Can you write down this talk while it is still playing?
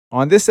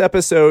On this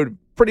episode,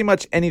 pretty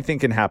much anything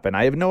can happen.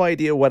 I have no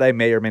idea what I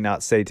may or may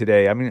not say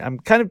today. I mean, I'm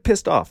kind of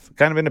pissed off,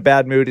 kind of in a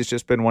bad mood. It's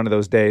just been one of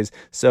those days.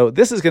 So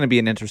this is going to be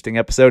an interesting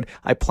episode.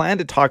 I plan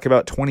to talk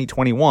about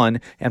 2021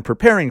 and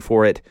preparing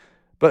for it,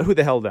 but who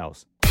the hell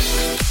knows?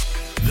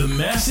 The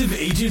Massive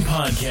Agent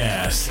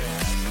Podcast,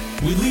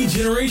 with lead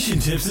generation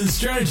tips and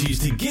strategies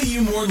to get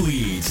you more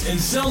leads and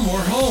sell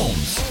more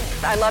homes.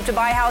 I love to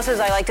buy houses.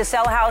 I like to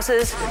sell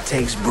houses. It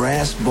takes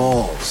brass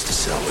balls to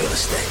sell real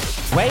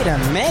estate. Wait a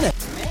minute.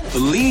 The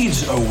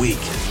leads are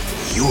weak.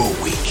 You're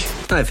weak.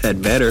 I've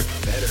had better.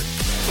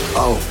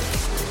 Oh,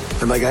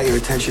 have I got your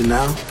attention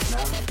now?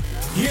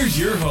 Here's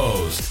your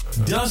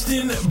host,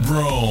 Dustin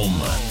Brome.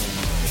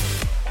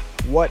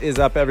 What is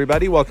up,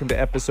 everybody? Welcome to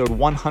episode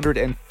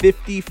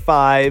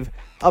 155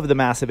 of the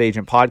Massive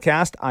Agent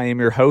Podcast. I am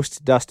your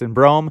host, Dustin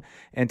Brome,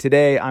 and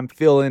today I'm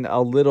feeling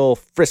a little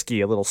frisky,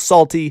 a little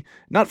salty.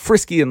 Not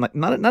frisky in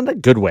not in a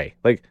good way.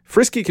 Like,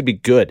 frisky could be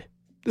good.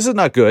 This is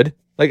not good.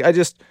 Like, I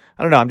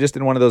don't know. I'm just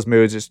in one of those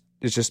moods. It's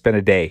just been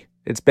a day.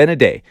 It's been a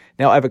day.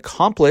 Now, I've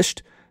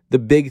accomplished the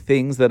big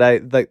things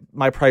that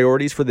my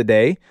priorities for the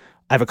day,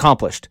 I've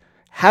accomplished.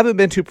 Haven't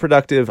been too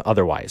productive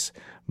otherwise.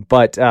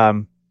 But,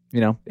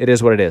 it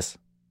is what it is.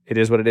 It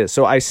is what it is.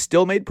 So I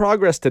still made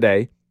progress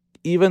today,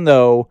 even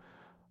though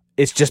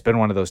it's just been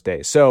one of those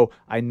days. So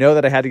I know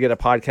that I had to get a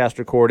podcast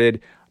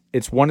recorded.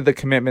 It's one of the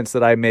commitments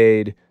that I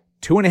made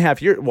 2.5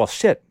 years. Well,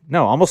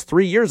 almost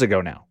 3 years ago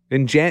now.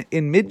 In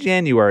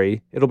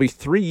mid-January, it'll be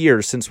 3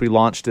 years since we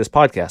launched this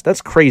podcast.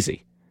 That's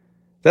crazy.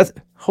 That's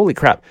holy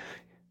crap.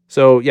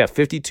 So yeah,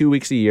 52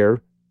 weeks a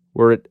year.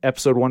 We're at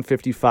episode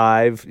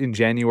 155. In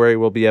January,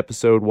 we'll be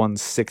episode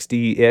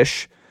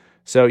 160-ish.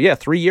 So yeah,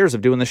 3 years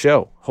of doing the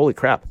show. Holy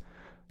crap.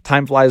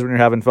 Time flies when you're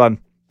having fun.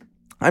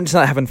 I'm just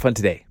not having fun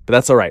today, but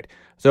that's all right.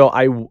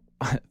 So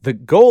the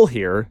goal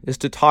here is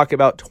to talk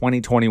about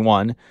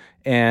 2021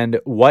 and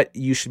what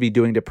you should be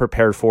doing to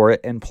prepare for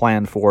it and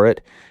plan for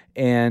it.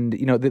 And,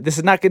 this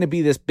is not going to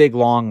be this big,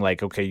 long,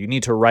 okay, you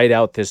need to write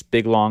out this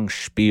big, long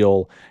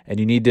spiel, and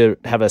you need to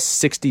have a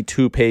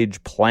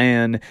 62-page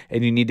plan,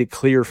 and you need to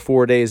clear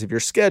 4 days of your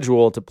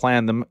schedule to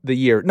plan the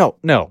year. No,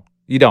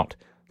 you don't.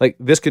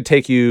 This could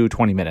take you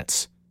 20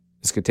 minutes.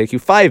 This could take you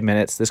 5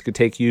 minutes. This could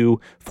take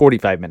you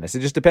 45 minutes.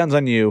 It just depends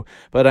on you.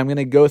 But I'm going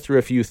to go through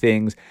a few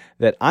things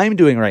that I'm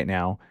doing right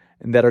now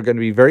and that are going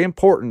to be very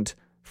important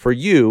for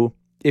you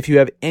if you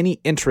have any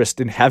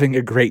interest in having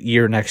a great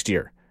year next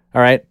year.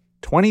 All right?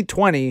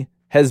 2020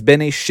 has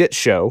been a shit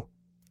show,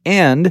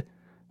 and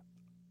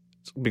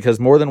because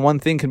more than one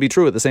thing can be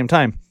true at the same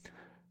time,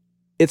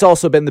 it's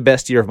also been the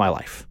best year of my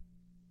life.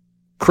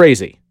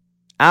 Crazy.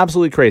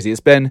 Absolutely crazy. It's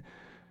been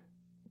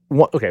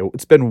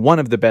one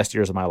of the best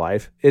years of my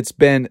life. It's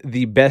been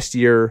the best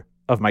year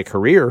of my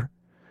career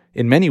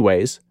in many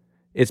ways.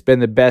 It's been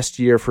the best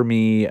year for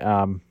me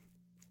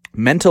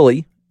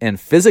mentally and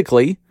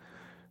physically,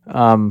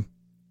 but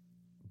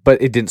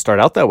it didn't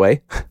start out that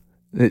way.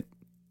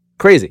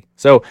 Crazy.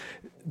 So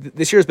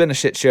this year's been a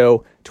shit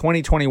show.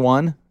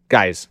 2021,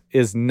 guys,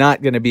 is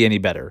not going to be any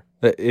better.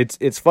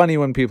 It's funny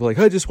when people are like,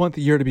 I just want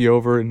the year to be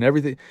over and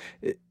everything.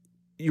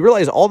 You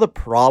realize all the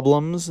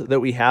problems that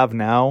we have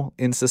now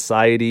in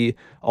society,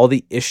 all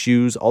the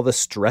issues, all the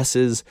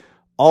stresses,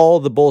 all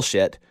the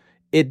bullshit,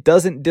 it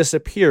doesn't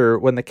disappear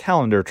when the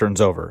calendar turns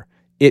over.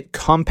 It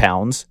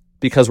compounds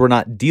because we're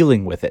not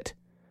dealing with it.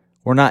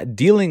 We're not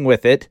dealing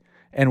with it,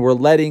 and we're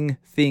letting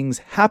things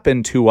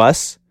happen to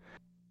us.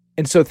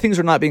 And so things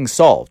are not being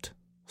solved.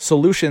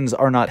 Solutions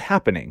are not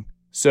happening.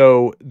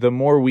 So the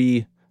more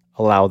we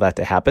allow that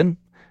to happen,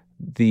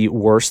 the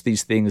worse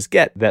these things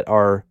get that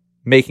are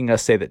making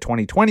us say that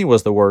 2020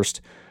 was the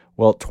worst.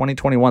 Well,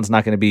 2021 is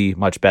not going to be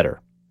much better,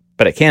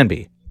 but it can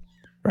be,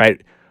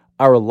 right?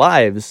 Our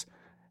lives,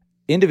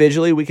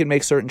 individually, we can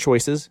make certain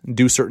choices,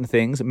 do certain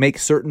things, make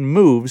certain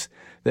moves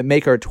that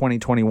make our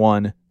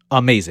 2021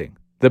 amazing,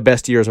 the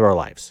best years of our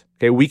lives.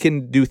 Okay, we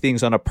can do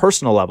things on a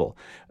personal level,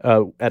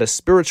 at a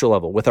spiritual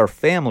level, with our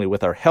family,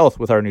 with our health,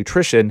 with our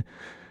nutrition.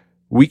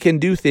 We can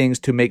do things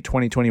to make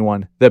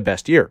 2021 the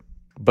best year.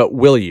 But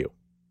will you?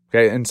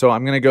 Okay, and so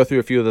I'm going to go through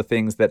a few of the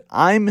things that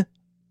I'm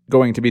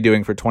going to be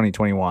doing for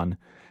 2021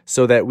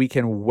 so that we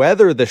can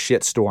weather the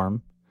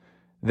shitstorm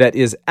that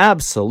is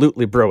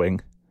absolutely brewing.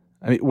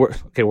 I mean,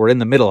 we're in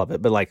the middle of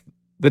it, but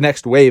the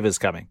next wave is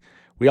coming.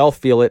 We all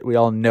feel it. We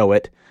all know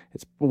it.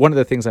 It's one of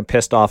the things I'm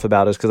pissed off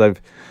about is because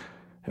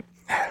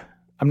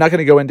I'm not going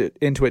to go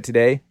into it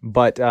today,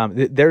 but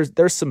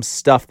there's some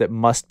stuff that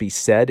must be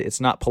said.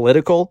 It's not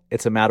political.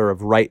 It's a matter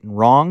of right and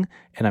wrong,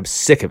 and I'm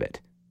sick of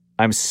it.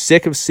 I'm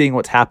sick of seeing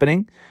what's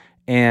happening,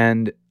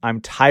 and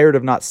I'm tired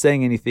of not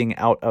saying anything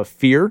out of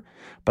fear,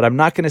 but I'm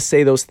not going to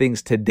say those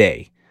things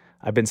today.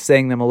 I've been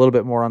saying them a little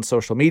bit more on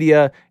social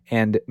media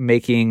and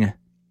making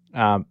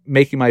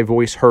my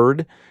voice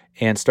heard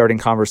and starting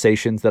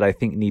conversations that I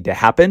think need to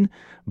happen,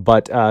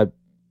 but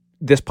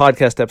this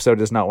podcast episode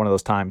is not one of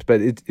those times,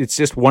 but it's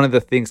just one of the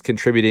things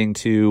contributing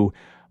to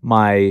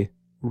my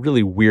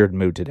really weird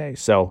mood today.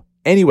 So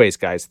anyways,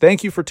 guys,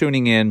 thank you for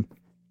tuning in.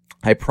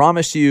 I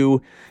promise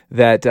you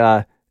that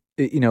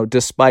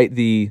despite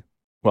the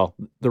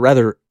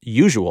rather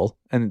usual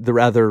and the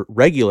rather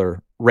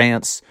regular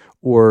rants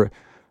or,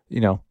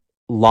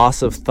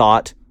 loss of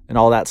thought and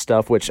all that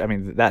stuff, which,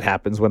 that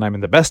happens when I'm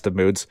in the best of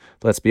moods.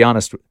 Let's be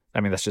honest.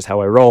 That's just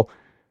how I roll.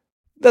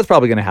 That's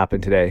probably going to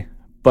happen today.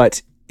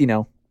 But,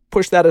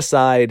 push that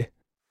aside.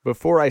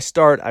 Before I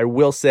start, I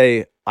will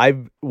say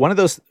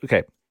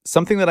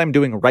something that I'm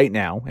doing right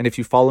now, and if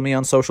you follow me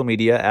on social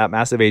media at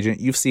Massive Agent,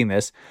 you've seen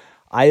this.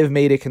 I have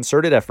made a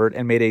concerted effort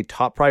and made a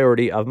top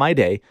priority of my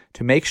day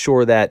to make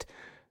sure that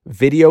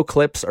video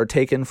clips are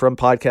taken from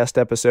podcast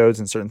episodes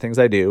and certain things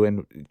I do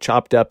and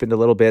chopped up into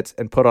little bits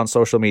and put on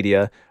social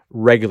media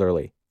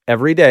regularly.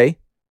 Every day,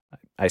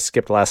 I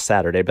skipped last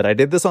Saturday, but I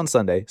did this on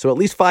Sunday. So at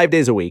least 5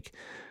 days a week,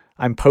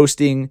 I'm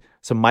posting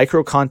some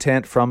micro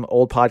content from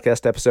old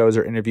podcast episodes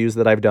or interviews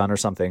that I've done or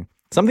something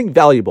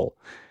valuable.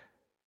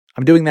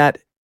 I'm doing that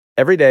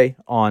every day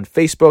on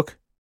Facebook,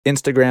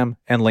 Instagram,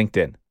 and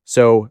LinkedIn.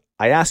 So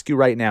I ask you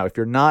right now, if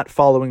you're not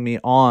following me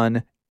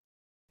on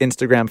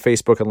Instagram,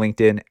 Facebook, and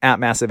LinkedIn at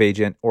Massive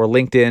Agent or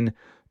LinkedIn,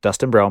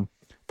 Dustin Brome,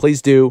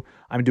 please do.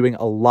 I'm doing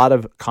a lot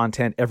of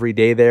content every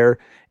day there,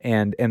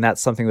 and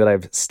that's something that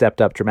I've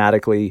stepped up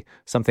dramatically.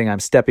 Something I'm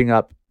stepping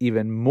up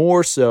even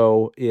more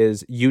so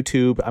is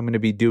YouTube. I'm going to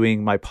be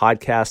doing my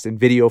podcast in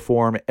video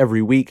form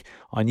every week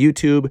on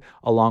YouTube,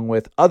 along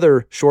with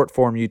other short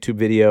form YouTube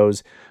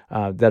videos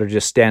that are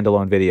just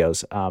standalone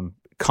videos.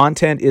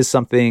 Content is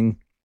something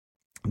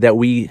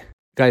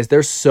that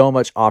there's so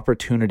much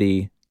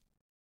opportunity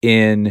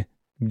in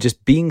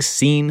just being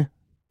seen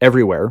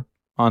everywhere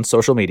on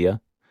social media,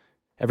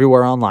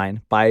 everywhere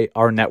online by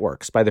our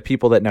networks, by the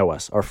people that know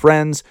us, our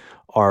friends,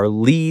 our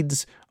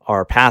leads,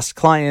 our past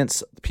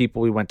clients, the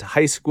people we went to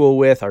high school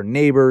with, our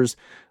neighbors.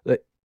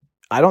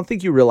 I don't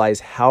think you realize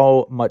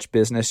how much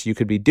business you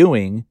could be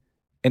doing.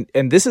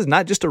 And this is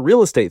not just a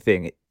real estate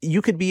thing.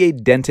 You could be a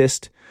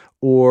dentist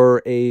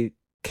or a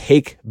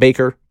cake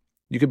baker.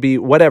 You could be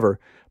whatever.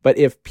 But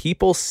if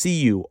people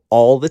see you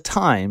all the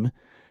time,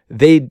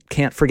 they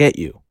can't forget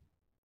you,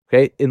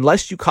 okay?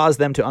 Unless you cause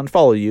them to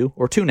unfollow you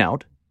or tune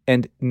out.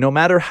 And no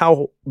matter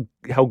how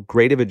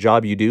great of a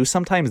job you do,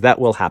 sometimes that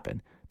will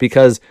happen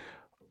because,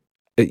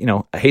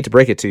 I hate to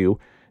break it to you,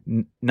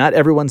 not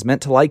everyone's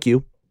meant to like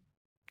you.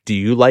 Do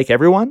you like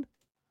everyone?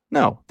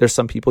 No, there's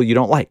some people you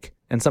don't like.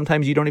 And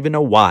sometimes you don't even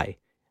know why.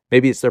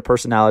 Maybe it's their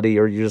personality,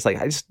 or you're just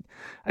like, I just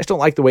don't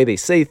like the way they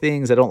say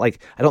things. I don't like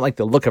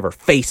the look of her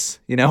face,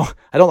 I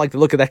don't like the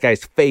look of that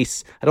guy's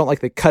face. I don't like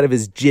the cut of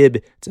his jib.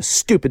 It's a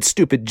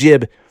stupid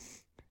jib.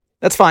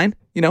 That's fine.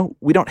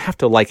 We don't have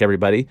to like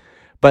everybody.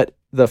 But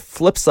the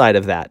flip side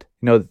of that,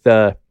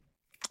 the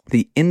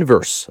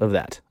inverse of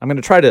that, I'm going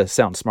to try to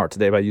sound smart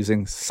today by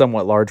using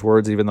somewhat large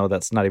words, even though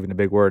that's not even a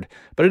big word,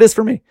 but it is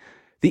for me.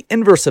 The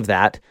inverse of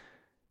that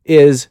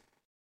is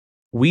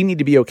we need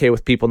to be okay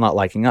with people not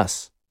liking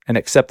us and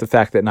accept the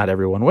fact that not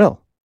everyone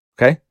will.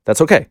 Okay?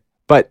 That's okay.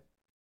 But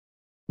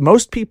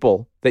most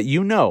people that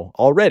you know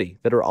already,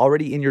 that are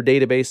already in your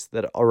database,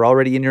 that are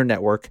already in your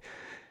network,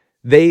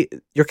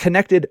 you're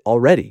connected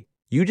already.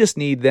 You just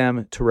need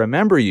them to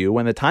remember you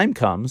when the time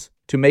comes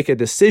to make a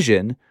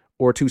decision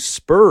or to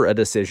spur a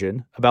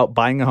decision about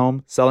buying a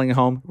home, selling a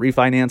home,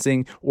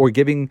 refinancing, or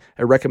giving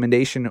a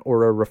recommendation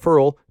or a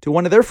referral to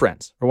one of their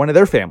friends or one of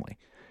their family.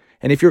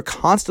 And if you're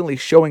constantly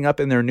showing up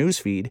in their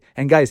newsfeed,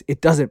 and guys,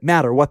 it doesn't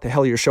matter what the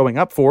hell you're showing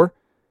up for.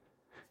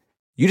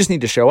 You just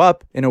need to show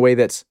up in a way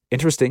that's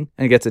interesting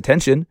and gets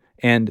attention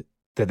and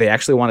that they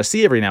actually want to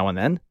see every now and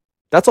then.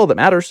 That's all that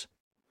matters.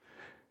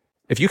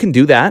 If you can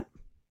do that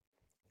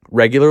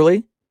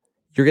regularly,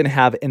 you're going to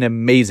have an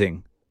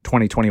amazing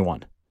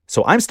 2021.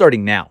 So I'm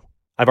starting now.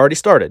 I've already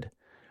started.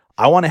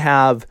 I want to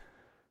have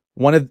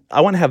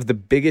the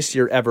biggest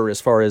year ever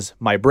as far as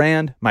my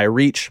brand, my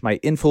reach, my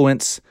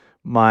influence,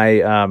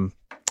 my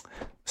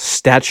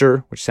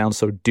stature, which sounds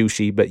so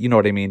douchey, but you know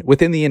what I mean,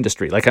 within the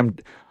industry.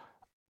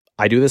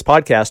 I do this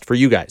podcast for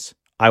you guys.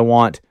 I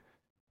want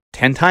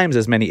 10 times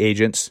as many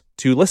agents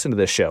to listen to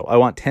this show. I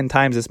want 10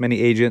 times as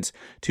many agents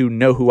to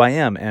know who I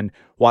am and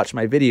watch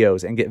my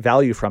videos and get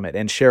value from it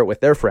and share it with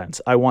their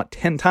friends. I want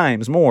 10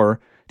 times more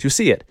to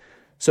see it.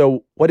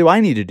 So what do I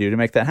need to do to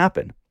make that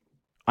happen?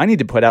 I need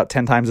to put out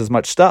 10 times as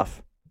much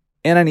stuff,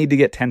 and I need to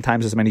get 10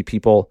 times as many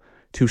people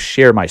to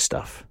share my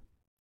stuff.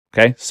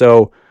 Okay,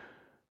 so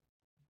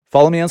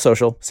follow me on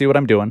social, see what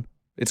I'm doing.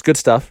 It's good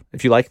stuff.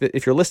 If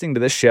you're listening to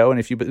this show, and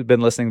if you've been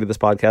listening to this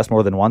podcast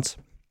more than once,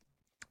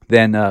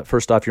 then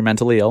first off, you're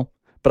mentally ill.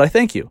 But I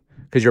thank you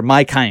because you're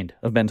my kind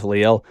of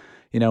mentally ill.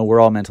 We're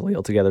all mentally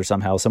ill together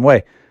somehow, some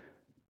way.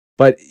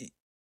 But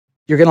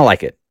you're gonna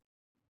like it.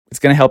 It's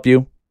gonna help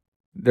you,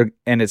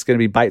 and it's gonna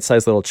be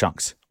bite-sized little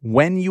chunks.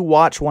 When you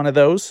watch one of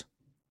those,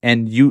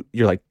 and you're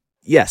like,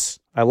 yes,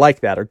 I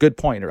like that, or good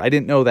point, or I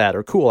didn't know that,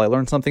 or cool, I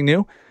learned something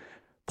new.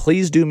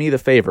 Please do me the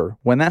favor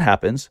when that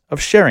happens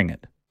of sharing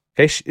it.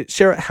 Okay,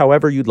 share it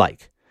however you'd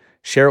like.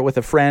 Share it with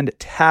a friend,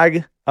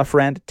 tag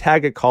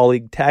a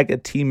colleague, tag a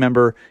team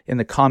member in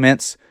the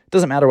comments. It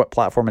doesn't matter what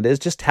platform it is,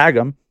 just tag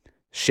them.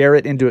 Share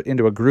it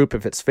into a group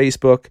if it's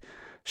Facebook.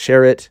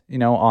 share it,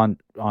 on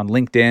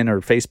LinkedIn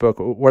or Facebook,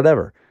 or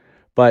whatever.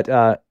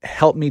 But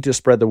help me to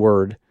spread the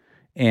word.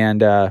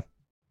 And that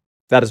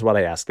is what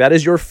I ask. That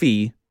is your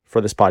fee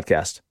for this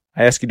podcast.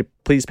 I ask you to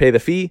please pay the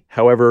fee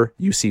however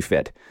you see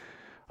fit.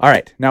 All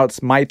right, now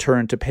it's my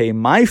turn to pay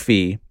my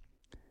fee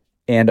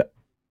and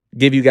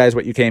give you guys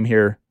what you came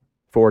here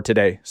for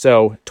today.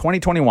 So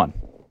 2021,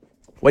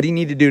 what do you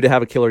need to do to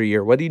have a killer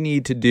year? What do you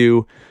need to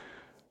do?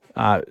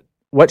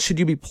 What should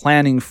you be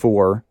planning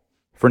for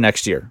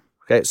next year?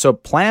 Okay, so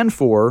plan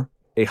for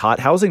a hot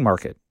housing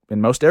market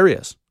in most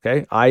areas.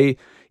 Okay,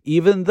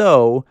 even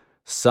though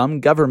some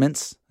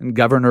governments and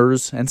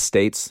governors and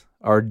states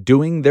are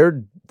doing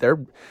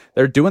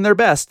they're doing their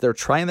best, they're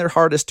trying their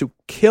hardest to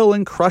kill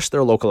and crush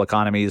their local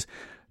economies,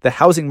 the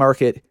housing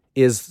market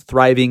is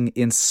thriving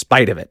in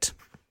spite of it.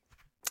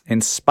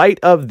 In spite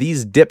of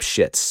these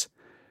dipshits,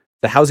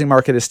 the housing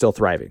market is still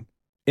thriving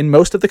in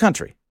most of the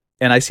country.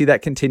 And I see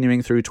that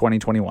continuing through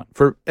 2021.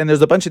 And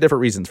there's a bunch of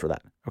different reasons for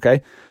that.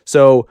 Okay.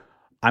 So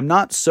I'm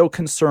not so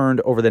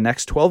concerned over the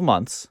next 12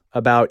 months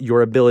about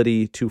your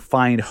ability to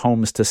find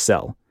homes to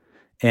sell.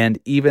 And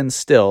even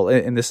still,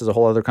 and this is a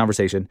whole other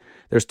conversation,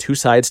 there's two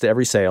sides to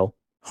every sale.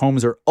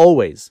 Homes are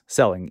always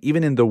selling.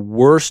 Even in the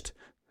worst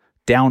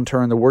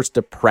downturn, the worst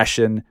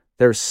depression,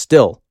 there's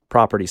still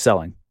property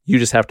selling. You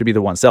just have to be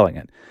the one selling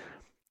it.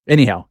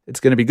 Anyhow,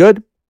 it's going to be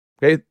good.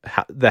 Okay.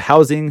 The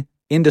housing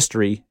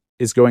industry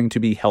is going to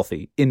be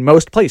healthy in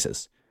most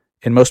places.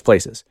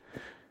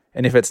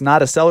 And if it's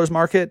not a seller's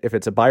market, if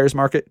it's a buyer's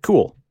market,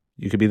 cool.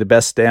 You could be the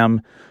best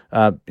damn,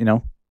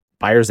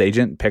 buyer's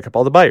agent, pick up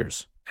all the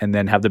buyers, and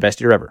then have the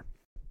best year ever.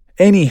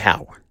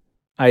 Anyhow,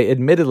 I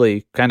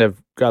admittedly kind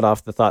of got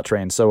off the thought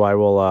train, so I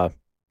will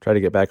try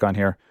to get back on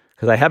here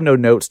because I have no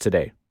notes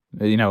today.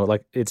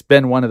 It's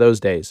been one of those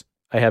days.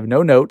 I have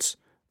no notes.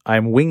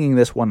 I'm winging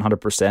this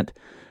 100%,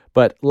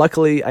 but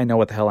luckily I know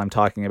what the hell I'm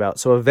talking about.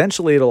 So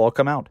eventually it'll all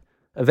come out.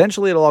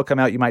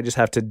 You might just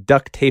have to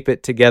duct tape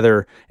it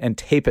together and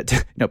tape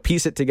it,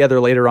 piece it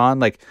together later on.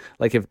 Like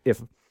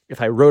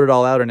if I wrote it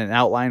all out in an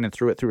outline and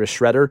threw it through a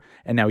shredder,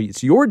 and now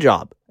it's your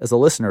job as a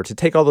listener to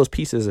take all those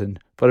pieces and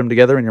put them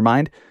together in your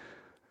mind.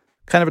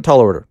 Kind of a tall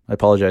order. I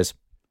apologize.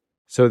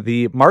 So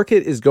the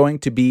market is going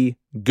to be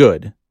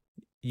good.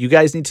 You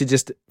guys need to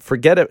just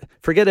forget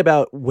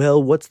about,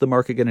 what's the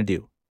market going to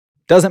do?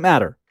 Doesn't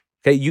matter.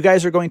 Okay. You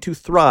guys are going to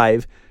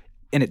thrive,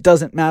 and it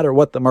doesn't matter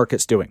what the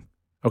market's doing.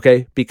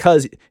 Okay.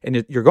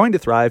 And you're going to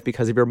thrive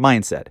because of your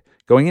mindset.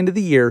 Going into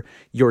the year,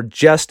 you're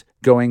just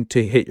going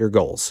to hit your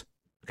goals.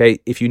 Okay.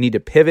 If you need to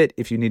pivot,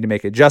 if you need to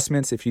make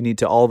adjustments, if you need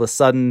to all of a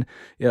sudden,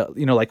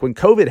 like when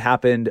COVID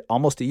happened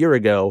almost a year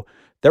ago,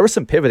 there was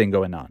some pivoting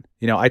going on.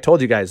 I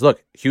told you guys,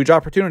 look, huge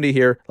opportunity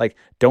here. Like,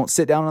 don't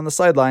sit down on the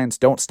sidelines.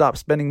 Don't stop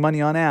spending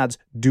money on ads.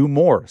 Do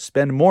more.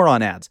 Spend more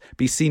on ads.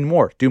 Be seen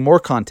more. Do more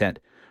content.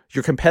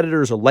 Your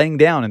competitors are laying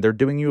down and they're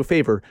doing you a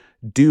favor.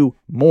 Do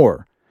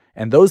more.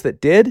 And those that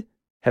did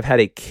have had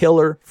a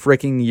killer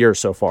freaking year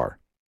so far.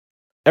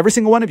 Every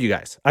single one of you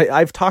guys.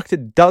 I've talked to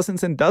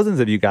dozens and dozens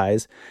of you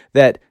guys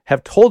that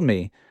have told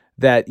me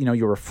that,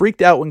 you were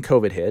freaked out when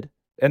COVID hit.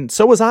 And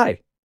so was I.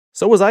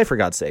 For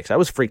God's sakes. I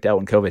was freaked out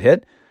when COVID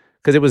hit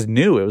because it was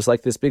new. It was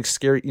like this big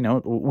scary,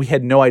 we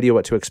had no idea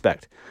what to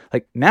expect.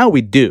 Like now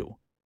we do.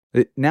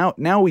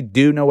 Now we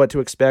do know what to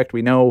expect.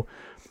 We know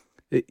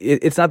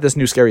it's not this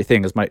new scary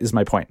thing is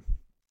my point.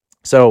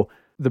 So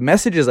the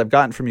messages I've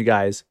gotten from you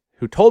guys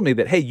who told me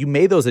that, hey, you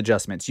made those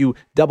adjustments. You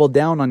doubled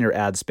down on your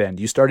ad spend.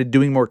 You started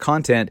doing more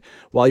content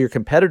while your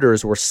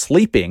competitors were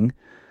sleeping.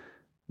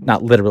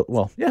 Not literally.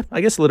 Well, yeah,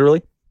 I guess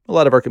literally. A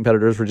lot of our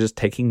competitors were just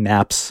taking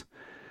naps,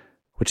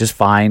 which is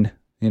fine,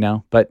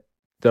 but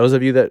those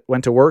of you that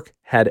went to work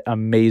had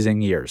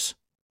amazing years.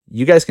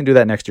 You guys can do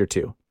that next year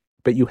too,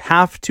 but you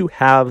have to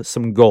have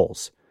some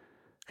goals.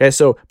 Okay.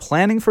 So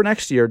planning for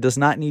next year does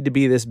not need to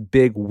be this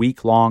big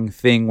week-long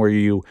thing where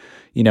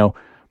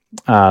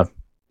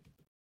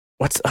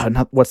what's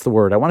the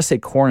word? I want to say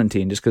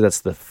quarantine just because that's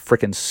the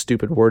freaking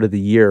stupid word of the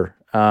year.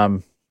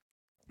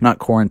 Not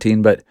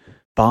quarantine, but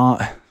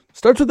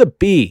starts with a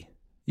B.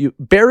 You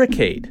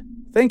barricade.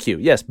 Thank you.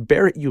 Yes,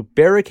 you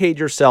barricade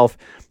yourself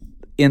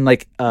in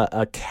like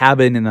a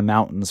cabin in the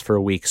mountains for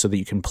a week so that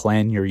you can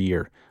plan your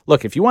year.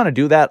 Look, if you want to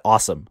do that,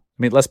 awesome.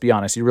 I mean, let's be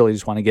honest. You really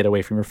just want to get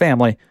away from your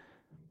family.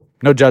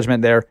 No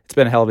judgment there. It's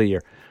been a hell of a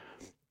year.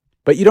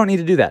 But you don't need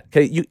to do that.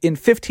 Okay, in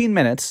 15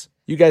 minutes,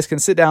 you guys can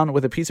sit down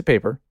with a piece of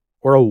paper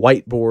or a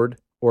whiteboard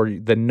or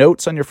the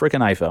notes on your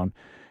freaking iPhone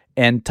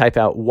and type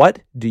out, what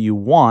do you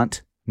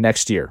want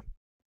next year?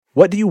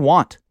 What do you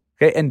want?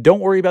 Okay, and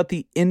don't worry about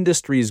the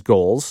industry's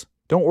goals.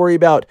 Don't worry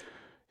about,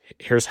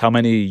 here's how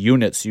many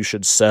units you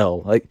should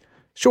sell. Like,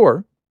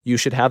 sure, you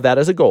should have that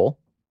as a goal,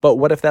 but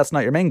what if that's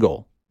not your main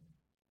goal?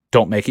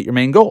 Don't make it your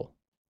main goal.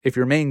 If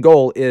your main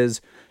goal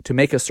is to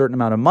make a certain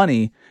amount of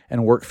money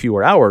and work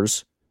fewer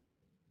hours,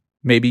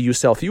 maybe you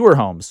sell fewer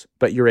homes,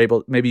 but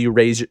maybe you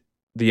raise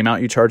the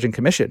amount you charge in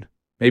commission.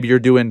 Maybe you're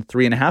doing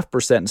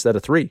 3.5% instead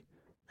of 3%.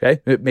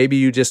 Okay. Maybe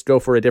you just go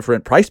for a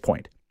different price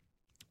point.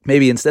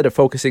 Maybe instead of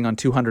focusing on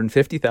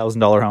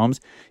 $250,000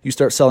 homes, you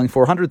start selling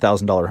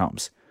 $400,000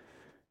 homes.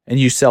 And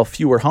you sell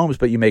fewer homes,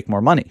 but you make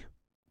more money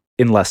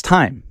in less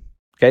time.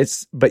 Okay,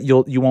 but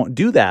you won't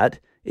do that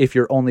if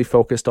you're only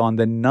focused on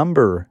the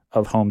number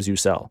of homes you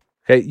sell.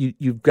 Okay,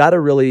 you've got to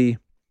really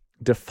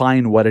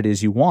define what it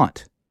is you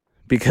want.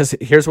 Because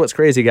here's what's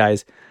crazy,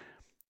 guys.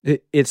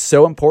 It's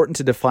so important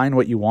to define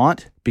what you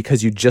want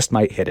because you just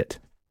might hit it.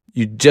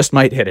 You just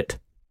might hit it.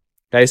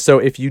 Okay, so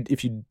if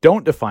you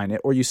don't define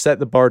it or you set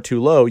the bar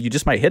too low, you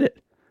just might hit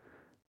it.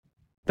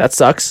 That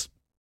sucks.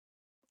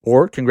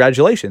 Or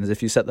congratulations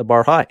if you set the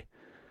bar high.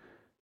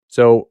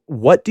 So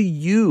what do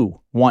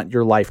you want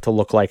your life to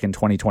look like in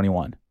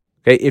 2021?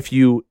 Okay,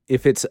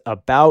 if it's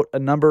about a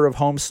number of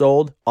homes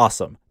sold,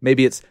 awesome.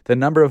 Maybe it's the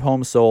number of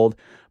homes sold,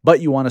 but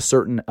you want a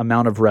certain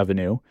amount of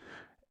revenue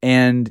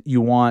and you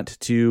want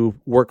to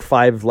work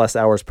 5 less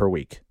hours per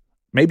week.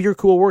 Maybe you're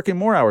cool working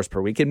more hours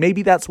per week, and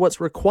maybe that's what's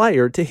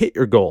required to hit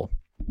your goal.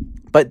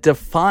 But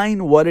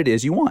define what it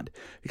is you want.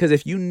 Because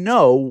if you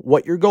know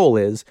what your goal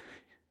is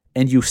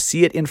and you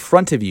see it in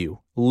front of you,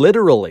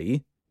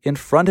 literally in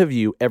front of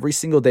you every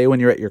single day when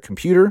you're at your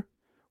computer,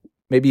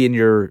 maybe in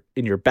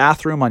your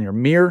bathroom on your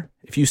mirror,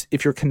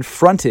 if you're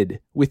confronted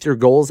with your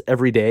goals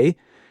every day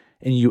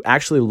and you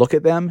actually look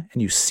at them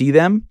and you see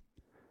them,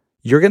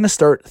 you're going to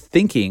start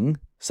thinking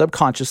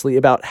subconsciously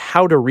about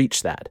how to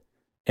reach that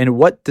and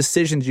what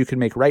decisions you can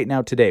make right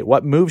now today.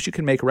 What moves you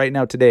can make right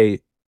now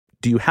today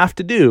do you have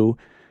to do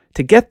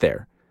to get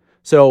there?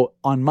 So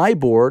on my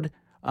board,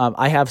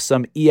 I have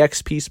some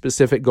EXP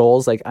specific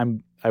goals. Like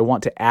I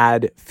want to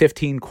add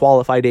 15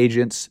 qualified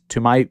agents to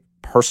my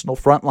personal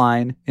front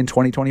line in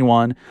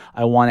 2021.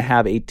 I want to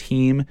have a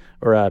team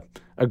or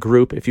a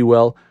group, if you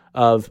will,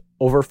 of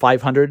over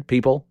 500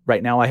 people.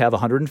 Right now I have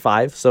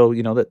 105. So,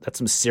 that's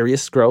some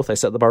serious growth. I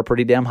set the bar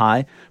pretty damn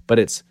high, but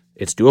it's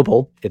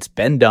doable. It's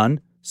been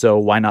done. So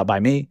why not by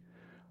me?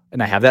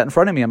 And I have that in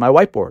front of me on my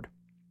whiteboard.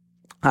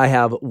 I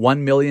have $1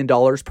 million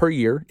per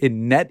year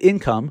in net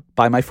income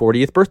by my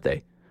 40th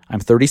birthday. I'm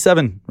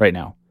 37 right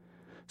now.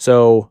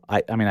 So,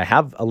 I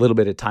have a little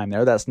bit of time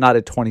there. That's not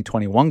a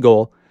 2021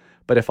 goal.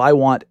 But if I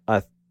want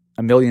 $1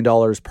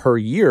 million per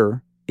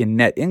year in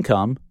net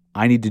income,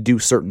 I need to do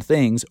certain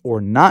things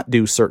or not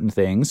do certain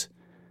things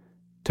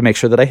to make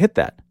sure that I hit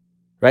that,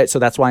 right? So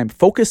that's why I'm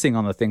focusing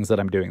on the things that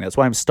I'm doing. That's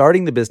why I'm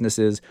starting the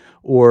businesses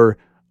or,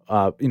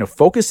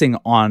 focusing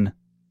on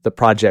the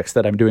projects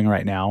that I'm doing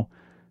right now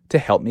to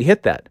help me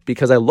hit that,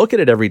 because I look at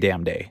it every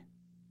damn day.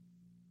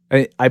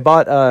 I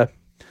bought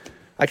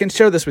I can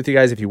share this with you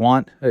guys if you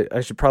want.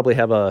 I should probably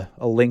have a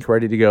link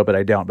ready to go, but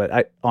I don't.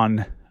 But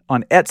on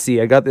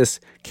Etsy, I got this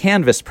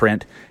canvas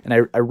print, and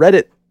I read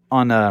it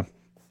on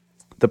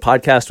the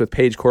podcast with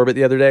Paige Corbett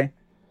the other day.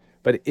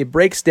 But it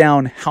breaks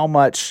down how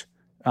much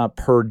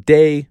per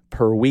day,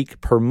 per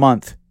week, per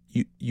month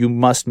you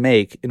must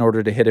make in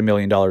order to hit $1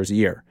 million a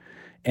year.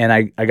 And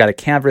I got a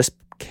canvas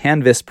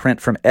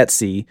print from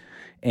Etsy,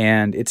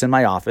 and it's in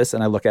my office,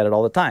 and I look at it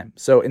all the time.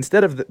 So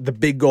instead of the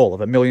big goal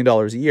of $1 million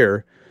a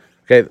year,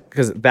 okay,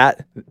 because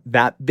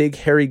that big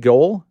hairy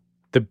goal,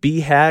 the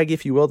BHAG,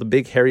 if you will, the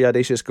big hairy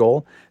audacious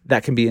goal,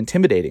 that can be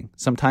intimidating.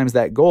 Sometimes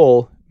that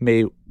goal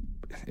may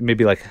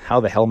be like, how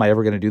the hell am I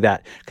ever going to do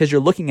that? Because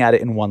you're looking at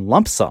it in one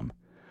lump sum.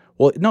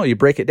 Well, no, you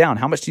break it down.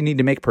 How much do you need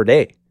to make per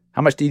day?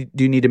 How much do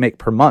you need to make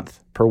per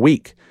month, per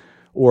week,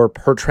 or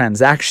per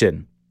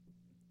transaction?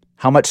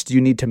 How much do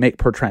you need to make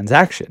per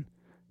transaction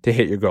to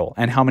hit your goal?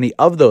 And how many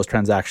of those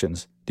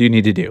transactions do you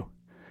need to do?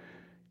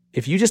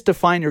 If you just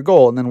define your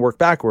goal and then work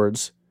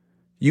backwards,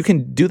 you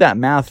can do that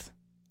math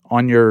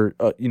on your,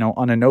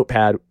 on a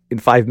notepad in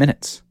 5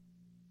 minutes.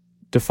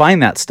 Define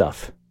that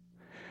stuff.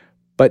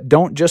 But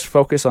don't just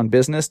focus on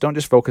business. Don't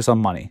just focus on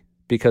money.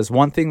 Because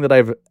one thing that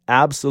I've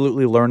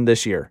absolutely learned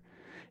this year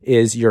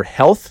is your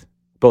health,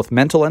 both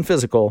mental and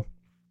physical,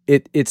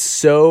 it's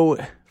so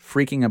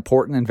freaking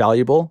important and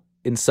valuable.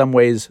 In some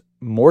ways,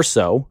 more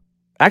so.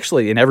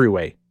 Actually, in every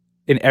way.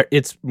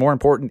 It's more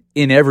important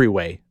in every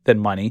way than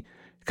money,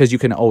 because you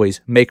can always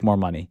make more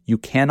money. You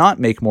cannot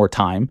make more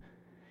time.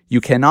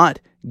 You cannot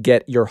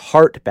get your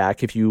heart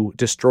back if you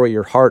destroy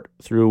your heart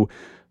through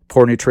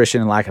poor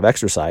nutrition and lack of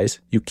exercise.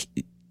 You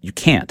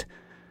can't.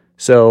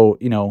 So,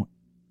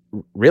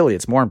 really,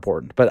 it's more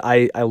important. But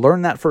I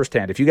learned that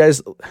firsthand. If you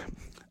guys,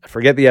 I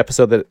forget the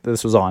episode that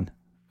this was on.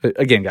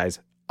 Again, guys,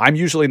 I'm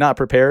usually not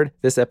prepared.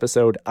 This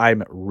episode,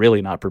 I'm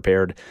really not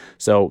prepared.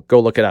 So go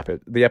look it up.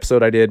 The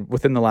episode I did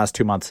within the last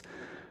 2 months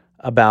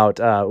about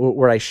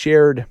where I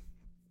shared,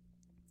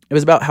 it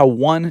was about how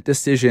one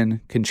decision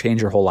can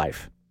change your whole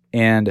life.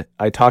 And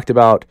I talked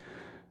about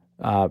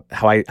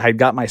how I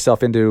got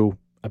myself into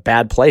a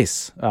bad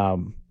place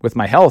with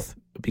my health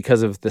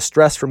because of the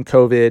stress from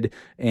COVID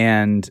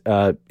and,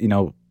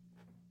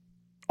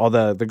 all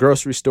the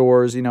grocery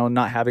stores,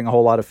 not having a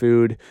whole lot of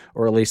food,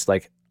 or at least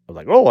like,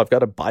 I've got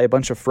to buy a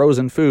bunch of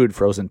frozen food,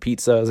 frozen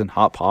pizzas and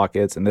Hot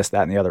Pockets and this,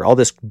 that, and the other, all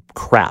this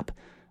crap,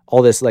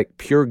 all this like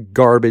pure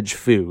garbage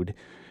food.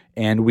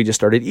 And we just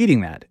started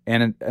eating that.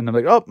 And I'm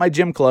like, oh, my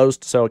gym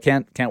closed, so I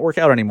can't work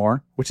out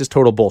anymore, which is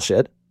total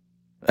bullshit.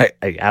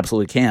 I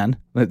absolutely can.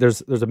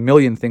 There's a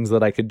million things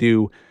that I could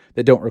do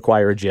that don't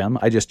require a gym.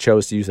 I just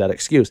chose to use that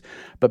excuse.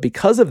 But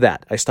because of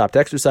that, I stopped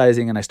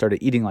exercising and I started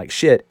eating like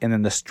shit. And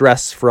then the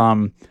stress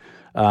from,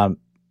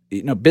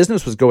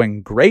 business was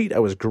going great. I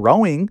was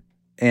growing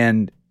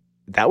and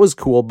that was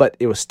cool, but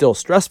it was still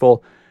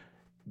stressful,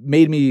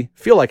 made me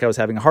feel like I was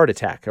having a heart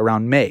attack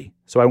around May.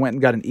 So I went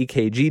and got an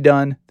EKG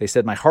done. They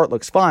said, my heart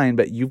looks fine,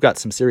 but you've got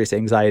some serious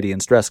anxiety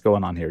and stress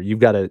going on here. You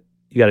got to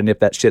nip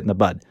that shit in the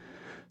bud.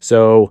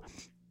 So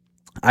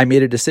I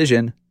made a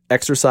decision,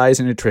 exercise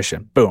and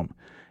nutrition, boom.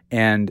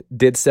 And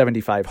did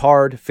 75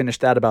 hard,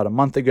 finished that about a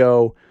month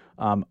ago.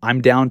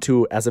 I'm down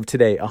to, as of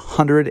today,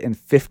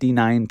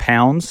 159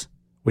 pounds,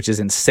 which is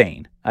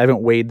insane. I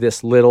haven't weighed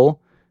this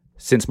little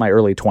since my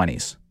early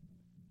 20s.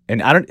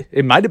 And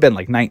it might have been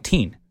like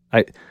 19.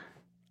 I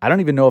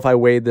don't even know if I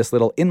weighed this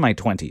little in my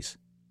 20s.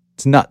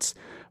 It's nuts.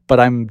 But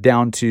I'm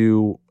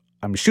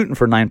shooting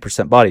for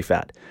 9% body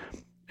fat.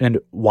 And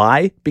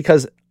why?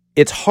 Because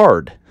it's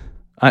hard.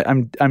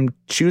 I'm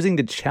choosing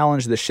to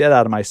challenge the shit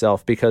out of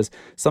myself because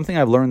something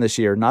I've learned this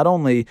year, not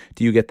only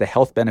do you get the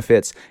health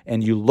benefits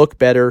and you look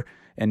better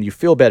and you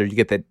feel better, you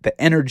get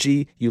the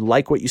energy, you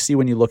like what you see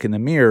when you look in the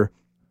mirror,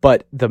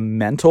 but the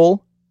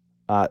mental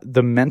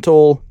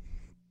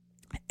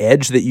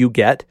edge that you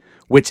get,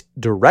 which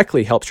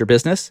directly helps your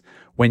business,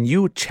 when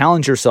you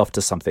challenge yourself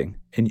to something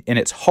and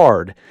it's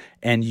hard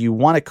and you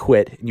want to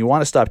quit and you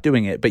want to stop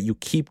doing it, but you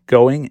keep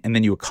going and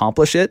then you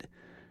accomplish it.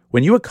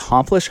 When you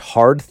accomplish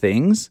hard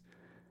things,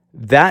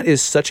 that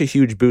is such a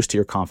huge boost to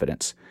your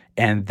confidence.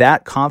 And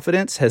that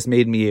confidence has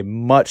made me a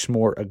much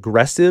more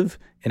aggressive,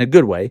 in a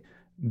good way,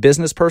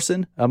 business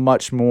person, a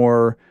much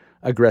more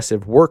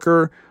aggressive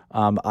worker.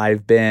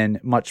 I've been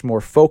much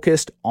more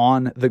focused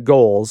on the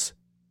goals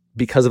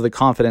because of the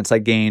confidence I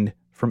gained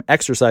from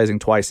exercising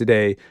twice a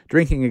day,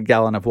 drinking a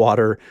gallon of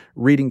water,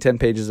 reading 10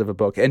 pages of a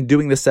book, and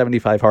doing the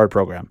 75 hard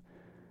program.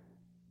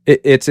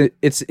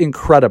 It's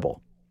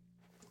incredible.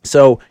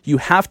 So you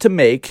have to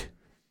make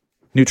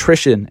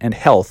nutrition and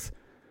health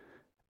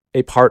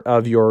a part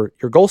of your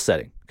goal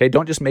setting. Okay,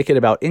 don't just make it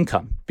about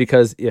income,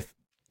 because if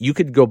you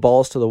could go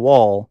balls to the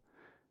wall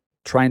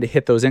trying to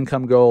hit those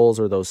income goals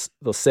or those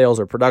sales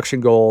or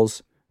production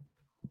goals,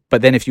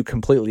 but then if you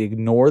completely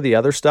ignore the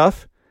other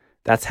stuff,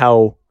 that's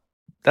how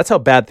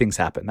bad things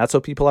happen. That's how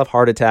people have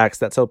heart attacks.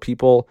 That's how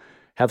people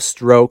have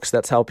strokes.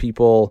 That's how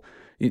people,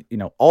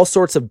 all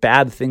sorts of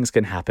bad things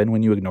can happen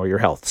when you ignore your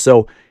health.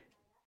 So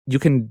you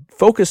can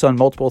focus on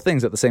multiple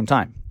things at the same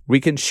time. We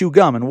can chew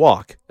gum and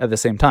walk at the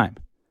same time.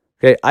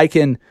 Okay, I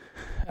don't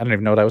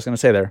even know what I was going to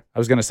say there. I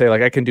was going to say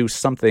I can do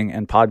something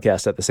and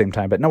podcast at the same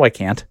time, but no, I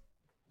can't.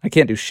 I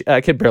can't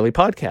I can barely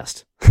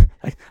podcast.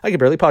 I can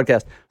barely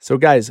podcast. So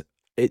guys,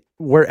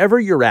 wherever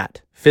you're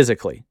at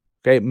physically,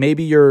 okay,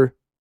 maybe you're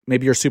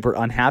super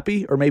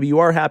unhappy, or maybe you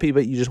are happy,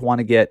 but you just want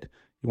to get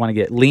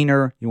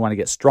leaner, you want to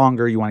get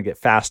stronger, you want to get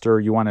faster,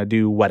 you want to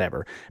do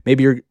whatever.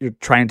 Maybe you're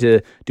trying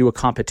to do a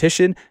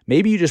competition.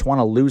 Maybe you just want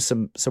to lose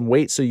some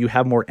weight so you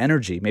have more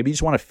energy. Maybe you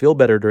just want to feel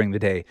better during the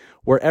day.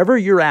 Wherever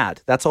you're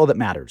at, that's all that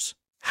matters.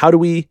 How do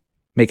we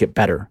make it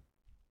better?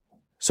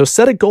 So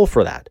set a goal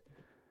for that.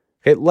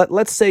 Okay,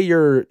 let's say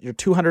you're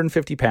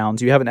 250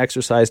 pounds, you haven't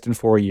exercised in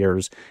 4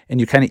 years, and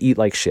you kind of eat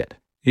like shit.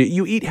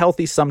 You eat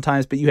healthy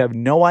sometimes, but you have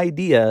no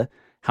idea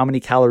how many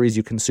calories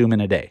you consume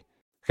in a day.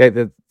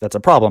 Okay, that's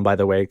a problem, by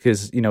the way,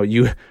 because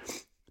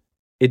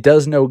it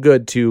does no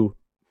good to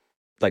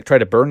try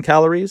to burn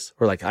calories,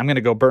 or I'm going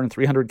to go burn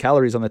 300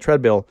 calories on the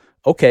treadmill.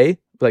 Okay,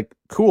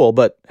 cool,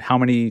 but how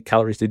many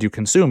calories did you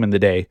consume in the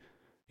day?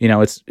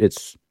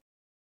 It's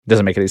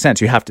doesn't make any sense.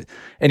 You have to,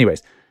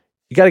 anyways.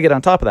 You got to get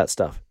on top of that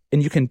stuff,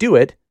 and you can do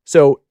it.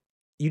 So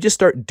you just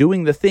start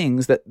doing the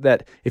things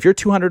that if you're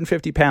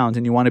 250 pounds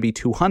and you want to be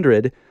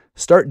 200,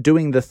 start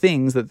doing the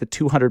things that the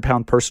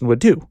 200-pound person would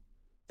do.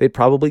 They'd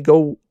probably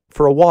go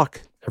for a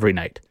walk every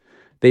night.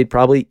 They'd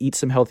probably eat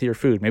some healthier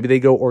food. Maybe they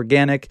go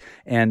organic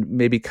and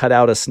maybe cut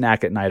out a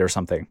snack at night or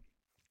something.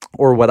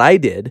 Or what I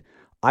did,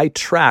 I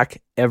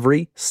track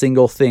every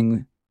single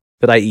thing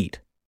that I eat.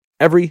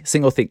 Every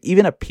single thing,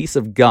 even a piece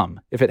of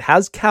gum. If it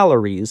has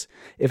calories,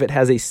 if it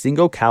has a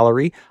single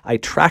calorie, I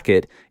track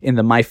it in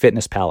the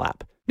MyFitnessPal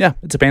app. Yeah,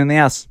 it's a pain in the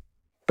ass,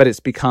 but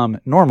it's become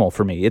normal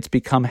for me. It's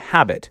become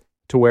habit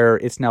to where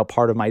it's now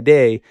part of my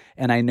day,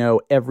 and I know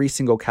every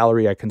single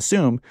calorie I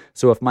consume.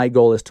 So if my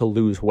goal is to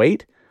lose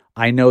weight,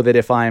 I know that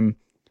if I'm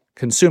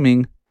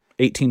consuming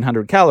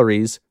 1,800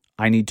 calories,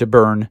 I need to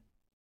burn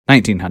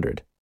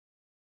 1,900.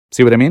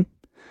 See what I mean?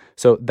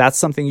 So that's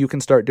something you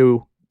can start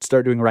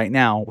doing right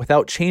now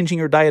without changing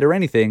your diet or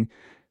anything.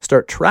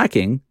 Start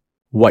tracking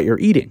what you're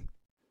eating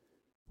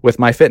with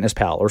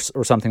MyFitnessPal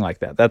or something like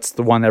that. That's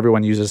the one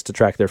everyone uses to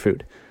track their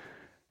food.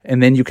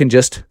 And then you can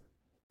just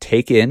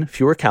take in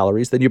fewer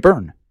calories than you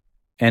burn,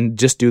 and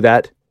just do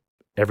that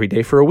every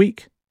day for a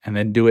week, and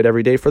then do it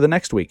every day for the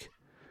next week.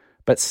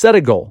 But set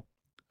a goal,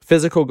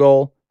 physical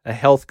goal, a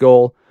health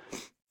goal.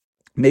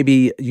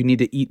 Maybe you need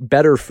to eat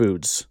better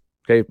foods.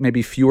 Okay.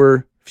 Maybe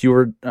fewer,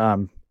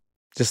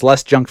 just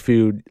less junk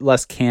food,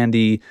 less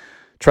candy.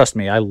 Trust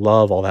me, I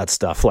love all that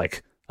stuff.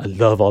 I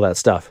love all that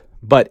stuff.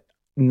 But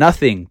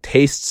nothing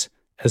tastes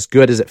as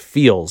good as it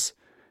feels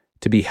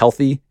to be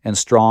healthy and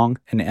strong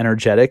and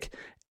energetic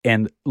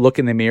and look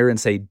in the mirror and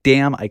say,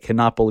 damn, I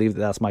cannot believe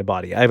that that's my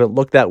body. I haven't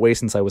looked that way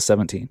since I was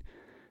 17.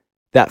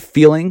 That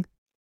feeling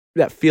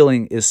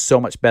is so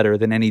much better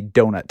than any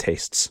donut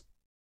tastes.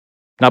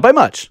 Not by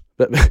much,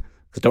 but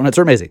because donuts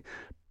are amazing.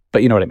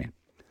 But you know what I mean.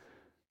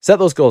 Set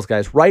those goals,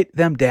 guys. Write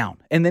them down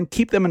and then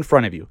keep them in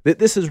front of you.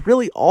 This is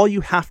really all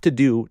you have to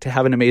do to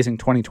have an amazing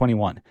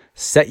 2021.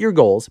 Set your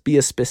goals, be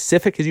as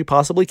specific as you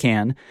possibly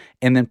can,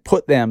 and then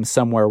put them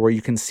somewhere where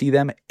you can see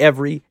them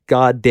every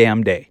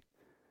goddamn day.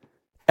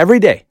 Every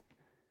day.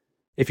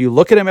 If you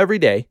look at them every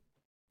day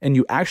and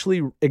you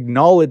actually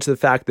acknowledge the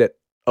fact that,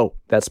 oh,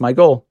 that's my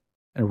goal,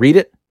 and read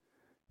it,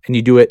 and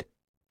you do it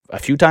a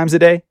few times a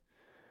day,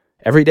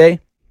 every day,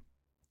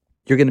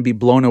 you're going to be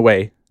blown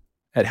away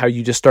at how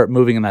you just start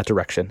moving in that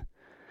direction.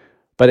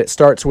 But it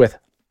starts with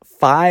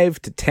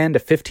 5 to 10 to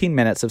 15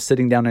 minutes of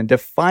sitting down and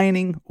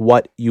defining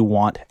what you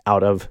want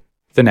out of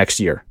the next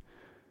year.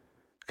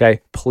 Okay?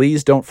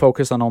 Please don't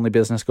focus on only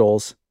business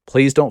goals.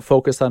 Please don't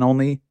focus on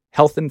only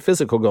health and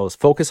physical goals.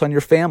 Focus on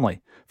your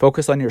family.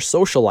 Focus on your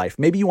social life.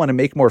 Maybe you want to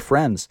make more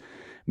friends.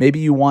 Maybe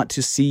you want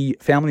to see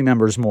family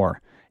members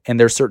more. And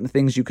there's certain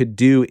things you could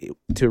do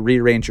to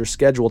rearrange your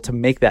schedule to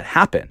make that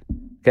happen.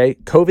 Okay?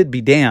 COVID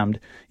be damned.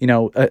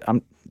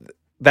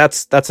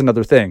 That's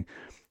another thing.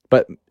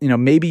 But,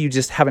 maybe you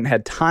just haven't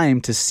had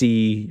time to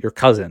see your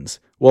cousins.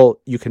 Well,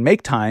 you can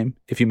make time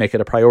if you make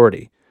it a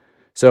priority.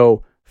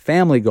 So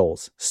family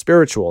goals,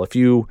 spiritual,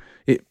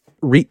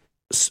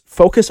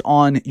 focus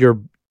on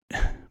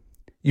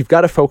you've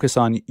got to focus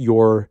on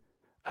your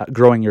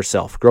growing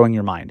yourself, growing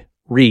your mind.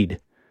 Read,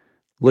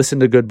 listen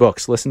to good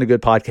books, listen to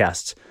good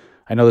podcasts.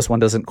 I know this one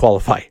doesn't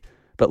qualify,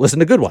 but listen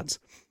to good ones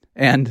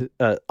and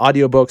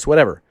audiobooks,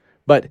 whatever.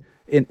 But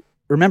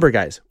remember,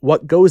 guys,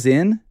 what goes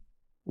in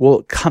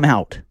will come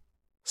out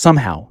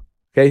somehow.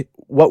 Okay.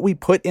 What we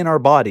put in our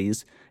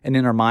bodies and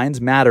in our minds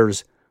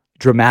matters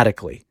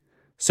dramatically.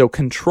 So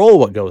control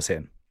what goes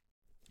in.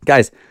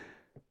 Guys,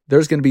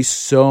 there's going to be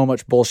so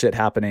much bullshit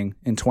happening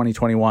in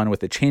 2021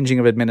 with the changing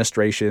of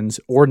administrations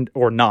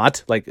or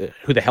not, like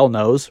who the hell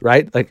knows,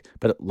 right? But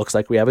it looks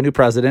like we have a new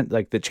president,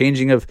 like the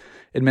changing of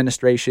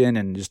administration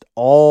and just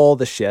all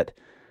the shit.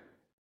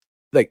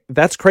 Like,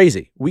 that's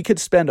crazy. We could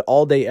spend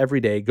all day, every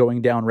day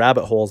going down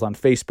rabbit holes on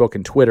Facebook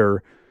and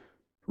Twitter,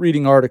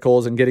 reading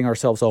articles and getting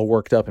ourselves all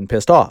worked up and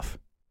pissed off.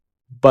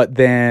 But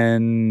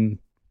then,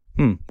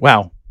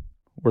 wow,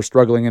 we're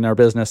struggling in our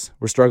business.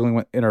 We're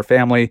struggling in our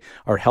family.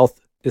 Our health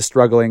is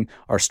struggling.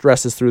 Our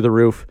stress is through the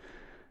roof.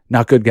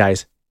 Not good,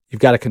 guys. You've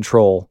got to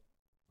control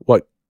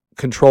what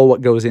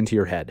goes into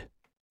your head.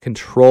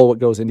 Control what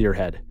goes into your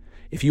head.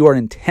 If you are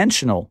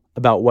intentional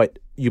about what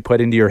you put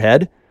into your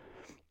head,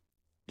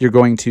 you're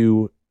going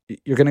to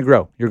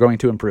grow. You're going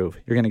to improve.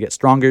 You're going to get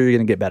stronger. You're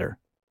going to get better.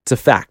 It's a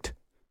fact.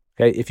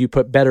 Okay. If you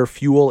put better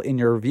fuel in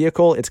your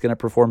vehicle, it's going to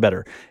perform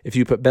better. If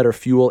you put better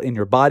fuel in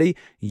your body,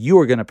 you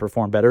are going to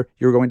perform better.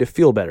 You're going to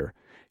feel better.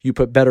 You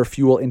put better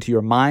fuel into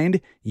your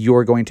mind,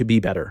 you're going to be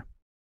better.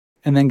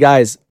 And then,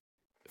 guys,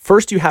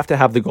 first you have to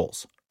have the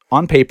goals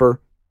on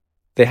paper.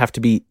 They have to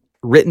be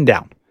written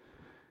down.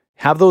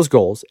 Have those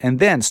goals, and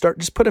then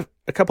just put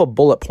a couple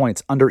bullet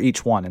points under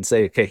each one and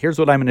say, okay, here's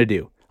what I'm going to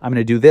do. I'm going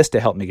to do this to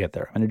help me get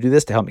there. I'm going to do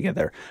this to help me get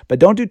there. But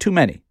don't do too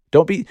many.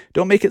 Don't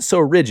make it so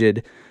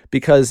rigid,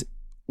 because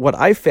what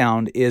I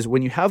found is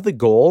when you have the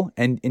goal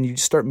and you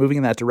just start moving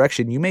in that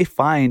direction, you may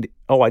find,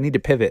 oh, I need to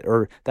pivot,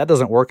 or that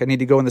doesn't work. I need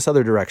to go in this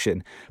other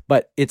direction.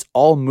 But it's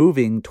all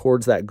moving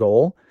towards that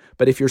goal.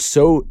 But if you're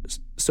so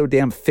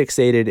damn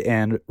fixated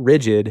and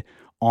rigid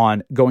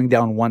on going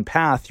down one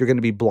path, you're going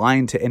to be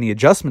blind to any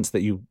adjustments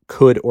that you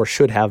could or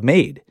should have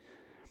made.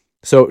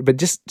 So, but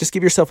just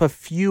give yourself a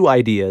few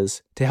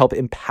ideas to help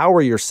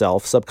empower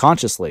yourself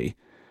subconsciously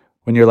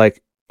when you're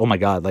like, oh my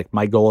God, like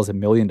my goal is $1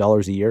 million a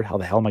year. How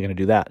the hell am I going to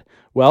do that?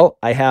 Well,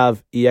 I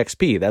have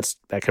EXP.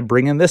 That can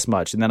bring in this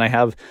much. And then I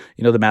have,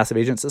 the Massive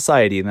Agent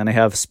Society. And then I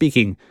have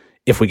speaking.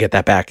 If we get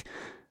that back,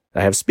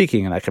 I have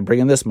speaking and I can bring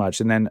in this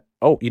much. And then,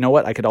 oh, you know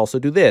what? I could also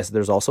do this.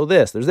 There's also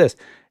this, there's this.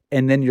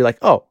 And then you're like,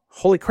 oh,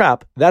 holy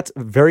crap. That's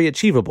very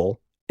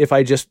achievable if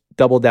I just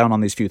double down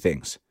on these few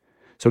things.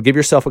 So give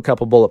yourself a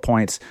couple bullet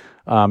points.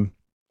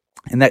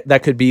 And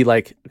that could be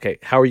like, okay,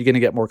 how are you going to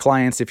get more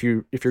clients? If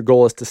your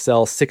goal is to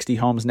sell 60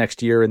 homes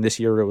next year and this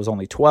year it was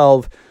only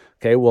 12,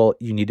 okay, well,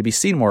 you need to be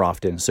seen more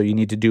often. So you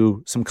need to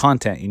do some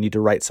content. You need to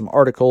write some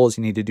articles.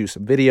 You need to do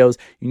some videos.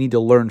 You need to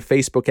learn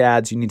Facebook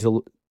ads. You need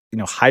to,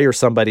 hire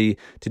somebody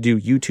to do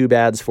YouTube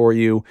ads for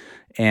you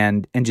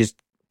and just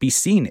be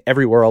seen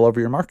everywhere all over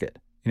your market.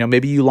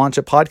 Maybe you launch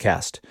a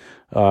podcast,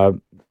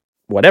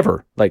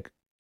 whatever, like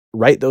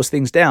write those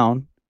things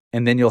down.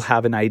 And then you'll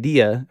have an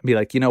idea and be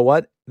like, you know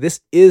what?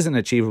 This is an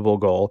achievable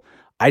goal.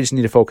 I just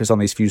need to focus on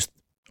these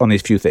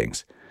few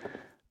things.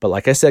 But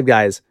like I said,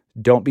 guys,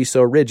 don't be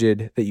so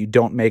rigid that you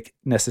don't make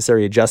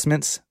necessary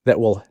adjustments that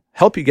will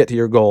help you get to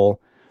your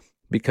goal,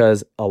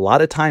 because a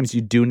lot of times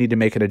you do need to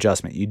make an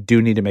adjustment. You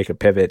do need to make a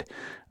pivot.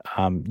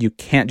 You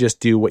can't just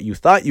do what you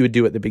thought you would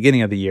do at the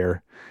beginning of the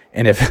year.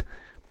 And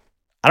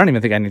I don't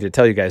even think I need to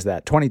tell you guys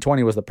that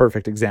 2020 was the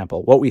perfect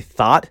example. What we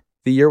thought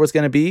the year was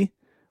going to be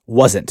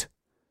wasn't.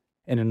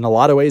 And in a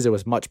lot of ways, it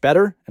was much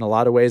better. In a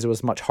lot of ways, it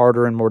was much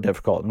harder and more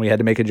difficult, and we had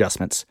to make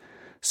adjustments.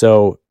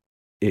 So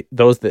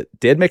those that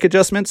did make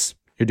adjustments,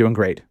 you're doing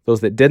great.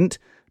 Those that didn't,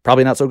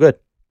 probably not so good.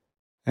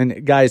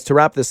 And guys, to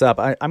wrap this up,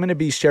 I'm going to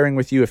be sharing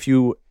with you a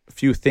few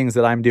things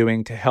that I'm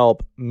doing to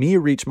help me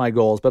reach my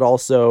goals, but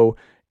also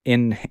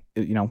hand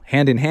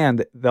in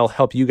hand, they'll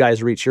help you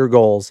guys reach your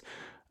goals.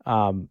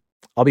 I'll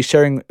be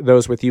sharing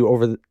those with you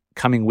over the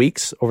coming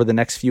weeks, over the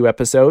next few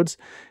episodes.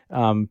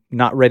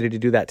 Not ready to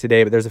do that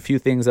today, but there's a few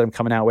things that I'm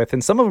coming out with,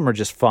 and some of them are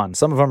just fun.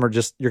 Some of them are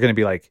just, you're going to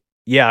be like,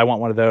 yeah, I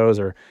want one of those,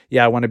 or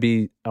yeah, I want to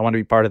be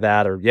part of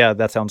that, or yeah,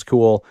 that sounds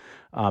cool.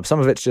 Some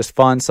of it's just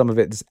fun. Some of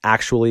it's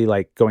actually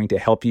like going to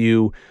help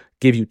you,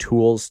 give you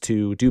tools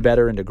to do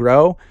better and to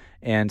grow.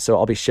 And so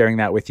I'll be sharing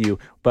that with you.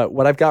 But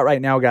what I've got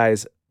right now,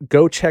 guys,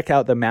 go check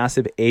out the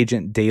Massive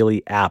Agent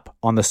Daily app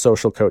on the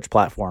Social Coach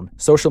platform.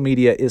 Social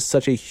media is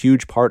such a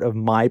huge part of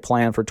my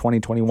plan for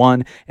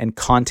 2021, and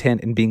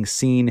content and being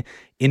seen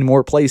in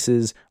more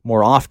places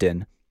more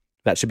often.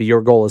 That should be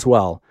your goal as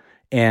well.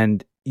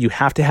 And you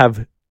have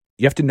to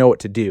know what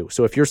to do.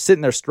 So if you're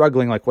sitting there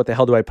struggling, like, what the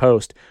hell do I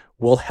post?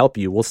 We'll help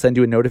you. We'll send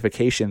you a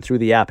notification through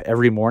the app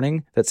every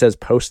morning that says,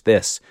 post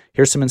this.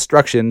 Here's some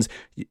instructions.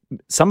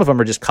 Some of them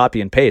are just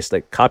copy and paste,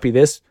 like copy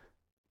this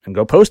and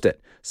go post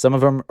it. Some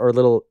of them are a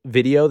little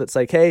video that's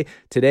like, hey,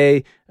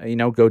 today,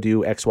 go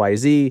do X, Y,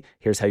 Z.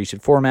 Here's how you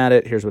should format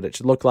it. Here's what it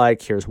should look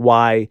like. Here's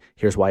why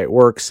it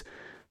works.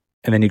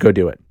 And then you go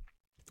do it.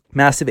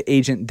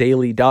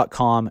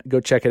 MassiveAgentDaily.com. Go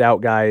check it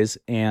out, guys,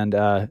 and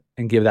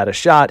give that a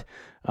shot.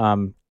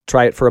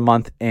 Try it for a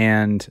month,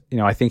 and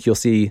I think you'll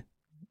see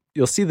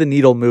the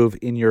needle move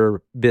in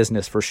your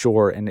business for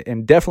sure,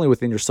 and definitely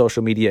within your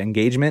social media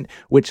engagement,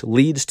 which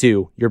leads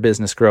to your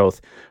business growth.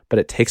 But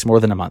it takes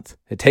more than a month.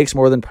 It takes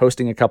more than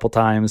posting a couple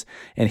times.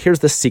 And here's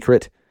the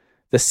secret.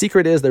 The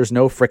secret is there's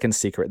no frickin'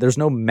 secret. There's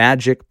no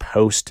magic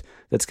post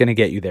that's going to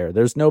get you there.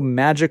 There's no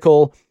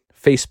magical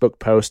Facebook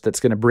post that's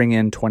going to bring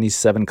in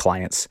 27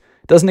 clients.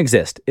 It doesn't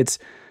exist.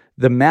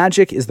 The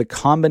magic is the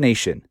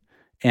combination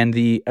and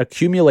the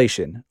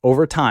accumulation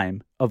over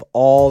time of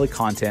all the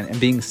content and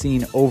being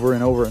seen over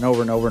and over and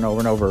over and over and over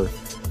and over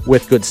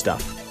with good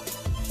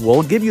stuff.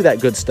 We'll give you that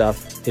good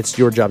stuff. It's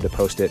your job to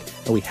post it.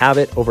 And we have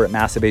it over at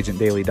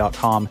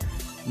MassiveAgentDaily.com.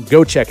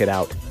 Go check it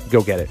out.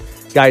 Go get it.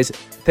 Guys,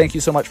 thank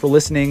you so much for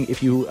listening.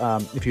 If you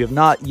have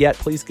not yet,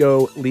 please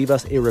go leave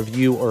us a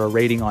review or a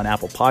rating on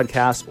Apple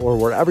Podcasts or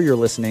wherever you're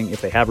listening. If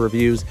they have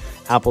reviews,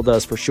 Apple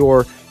does for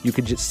sure. You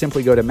could just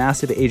simply go to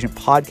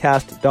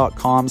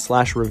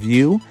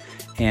MassiveAgentPodcast.com/review.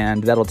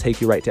 And that'll take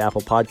you right to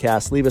Apple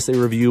Podcasts. Leave us a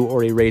review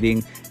or a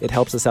rating. It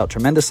helps us out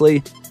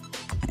tremendously.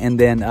 And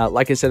then,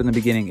 like I said in the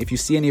beginning, if you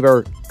see any of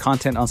our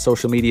content on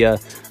social media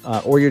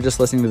or you're just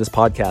listening to this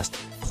podcast,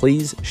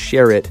 please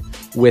share it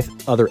with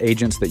other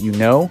agents that you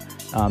know.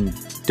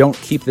 Don't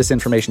keep this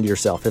information to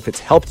yourself. If it's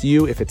helped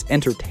you, if it's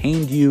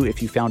entertained you,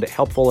 if you found it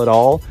helpful at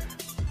all,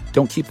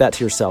 don't keep that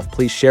to yourself.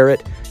 Please share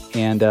it,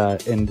 and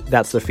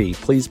that's the fee.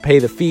 Please pay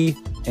the fee,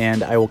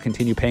 and I will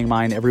continue paying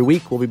mine every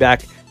week. We'll be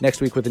back next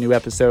week with a new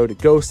episode.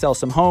 Go sell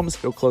some homes.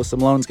 Go close some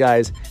loans,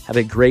 guys. Have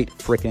a great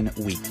frickin'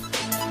 week.